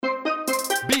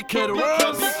Kdogg.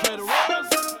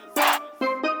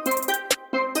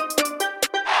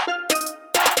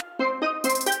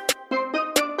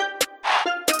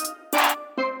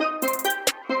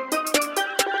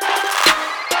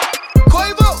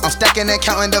 Quavo. I'm stacking and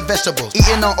counting the vegetables,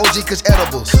 eating on OG cause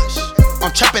edibles.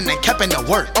 I'm trapping and capping the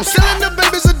work. I'm selling the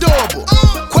babies adorable.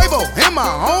 Quavo in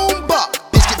my own box.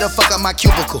 Bitch, get the fuck out my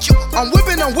cubicle. I'm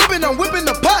whipping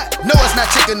the pot. No, it's not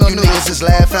chicken, no you niggas is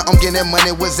laughing. I'm getting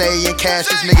money with Zay and cash.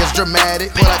 These niggas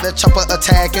dramatic. Pull out the chopper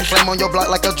attacking. Flame on your block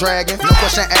like a dragon. No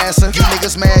question asking. You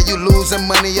niggas mad, you losing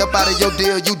money up out of your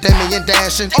deal. You Damien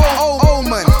dashing. Old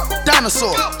money.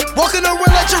 Dinosaur. Walking around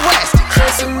like Jurassic.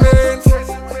 Chasing millions.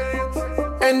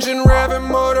 Engine revving,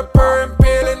 motor purring,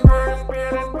 peeling.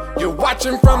 You're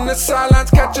watching from the sidelines,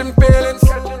 catching feelings.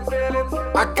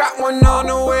 I got one on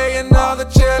the way, another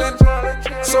chillin'.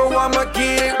 So I'ma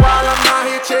get it while I'm out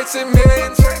here chasing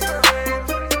millions.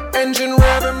 Engine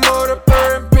revving, motor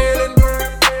purring, peeling.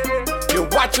 You're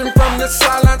watching from the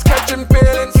sidelines, catching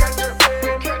feelings.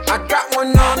 I got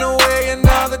one on the way,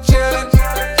 another chillin'.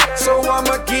 So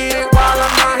I'ma get it while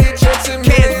I'm out here chasing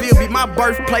millions. Be my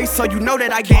birthplace, so you know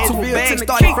that I get too big.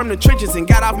 Started from the trenches and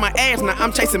got off my ass. Now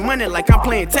I'm chasing money like I'm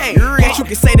playing tag. Guess you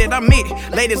can say that I'm it.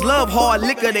 Ladies love hard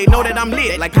liquor, they know that I'm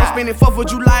lit. Like I'm spending 4th of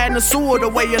July in the sewer, the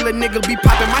way a little nigga be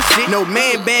popping my shit. No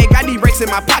man bag, got these rakes in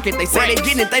my pocket. They say they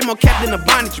getting it, they more capped in the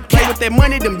bonnet. You play with that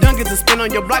money, them dunkers and spin on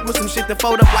your block with some shit that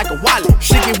fold up like a wallet.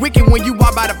 Shit get wicked when you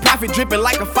walk by the profit, dripping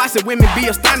like a faucet. Women be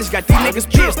astonished, got these niggas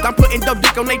pissed. I'm putting dope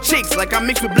dick on they chicks like I'm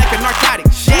mixed with black and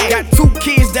narcotics. Shit, got 2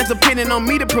 kids that's depending on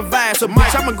me to provide. So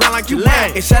much I'ma grind like you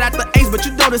lying. And shout out the Ace, but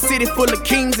you know the city's full of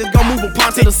kings and gon' move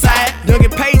upon to the side. Done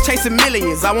get paid chasing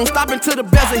millions. I won't stop until the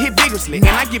bells are hit vigorously. And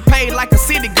I get paid like a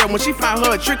city girl when she find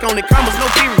her a trick on the commas, no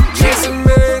period. Chasing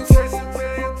millions.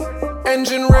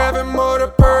 Engine revving, motor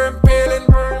purring, peeling.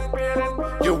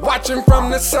 You're watching from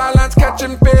the sidelines,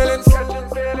 catching feelings.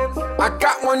 I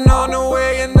got one on the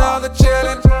way, another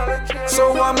chillin'.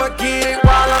 So I'ma get it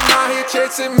while I'm out here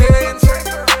chasing millions.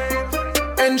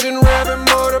 Engine revving,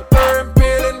 motor purring,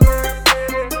 peeling.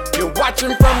 You're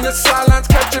watching from the sidelines,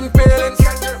 catching feelings.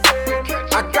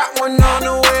 I got one on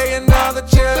the way, another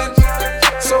chillin'.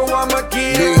 So I'ma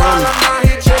get it while I'm out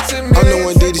here chasing millions. I'm the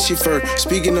one did this shit first.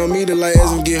 Speaking on me, the light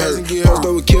as I'm get hurt. Post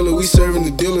over killer, we serving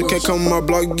the dealer. Can't come on my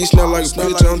block, you get snapped like a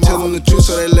picture. I'm telling the truth,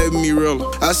 so they label me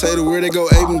real. I say the word, they go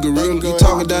ape and gorilla. You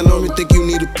talking down on me, think you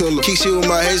need a pillar. Kick shit with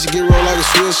my head, you get rolled like a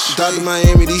Swiss. Thought to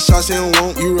Miami, these shots they don't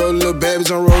want. You rollin' little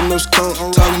babies, I'm rolling no skunk.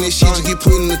 Talking this shit, you get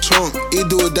put in the trunk. It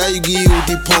do or die, you get you with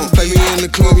the pump. Play me in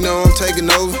the club, you know I'm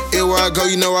taking over. Everywhere I go,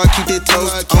 you know I keep that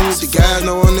toast. I'm with the guys,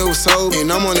 no one ever sold.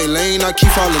 And I'm on that lane, I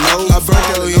keep falling over. I burnt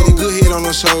that hit a good hit on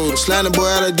the shoulder. Sliding boy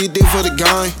out, I did that for the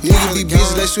gang. Niggas be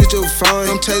busy, they switch up fine.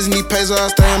 I'm chasing these pesos, I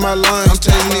stay in my line. I'm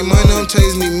chasing these money, I'm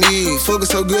chasing these millions. Fuckin'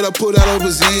 so good, I put out over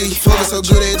Z. Fuckin' so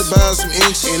good, I had to buy some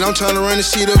inches. And I'm tryna run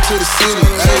this shit up to the city.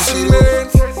 Chasing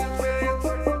millions.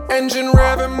 Engine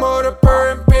revving, motor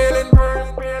purring, peeling.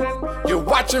 You're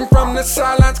watching from the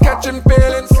sidelines, catching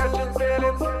feelings.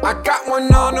 I got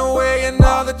one on the way,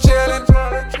 another chillin'.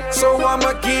 So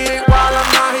I'ma get it while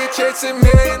I'm out here chasing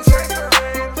millions.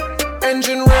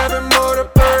 Engine revving, motor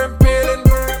purring, peeling.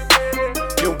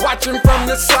 You're watching from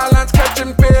the sidelines,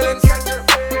 catching feelings.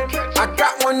 I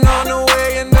got one on the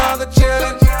way, another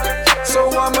chillin'. So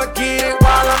I'ma get it